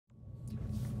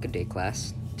Good day,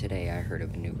 class. Today I heard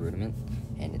of a new rudiment,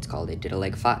 and it's called a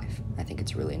Diddle 5. I think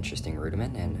it's a really interesting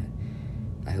rudiment,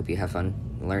 and I hope you have fun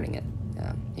learning it.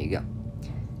 Here you go.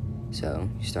 So,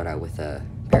 you start out with a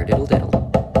paradiddle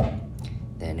diddle,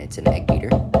 then it's an egg beater,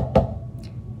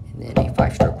 and then a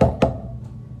 5-stroke roll.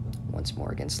 Once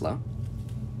more again slow.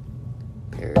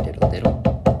 Paradiddle diddle,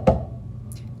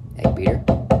 egg beater,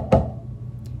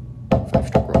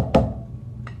 5-stroke roll.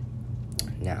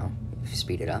 Now, if you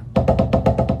speed it up,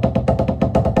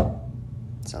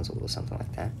 sounds a little something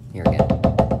like that. Here again.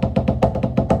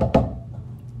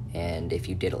 And if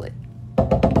you diddle it.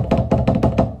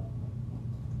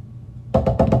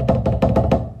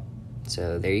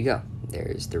 So there you go.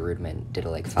 There's the rudiment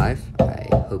Diddle 5. I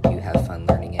hope you have fun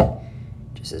learning it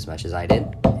just as much as I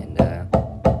did, and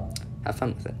have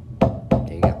fun with it.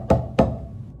 There you go.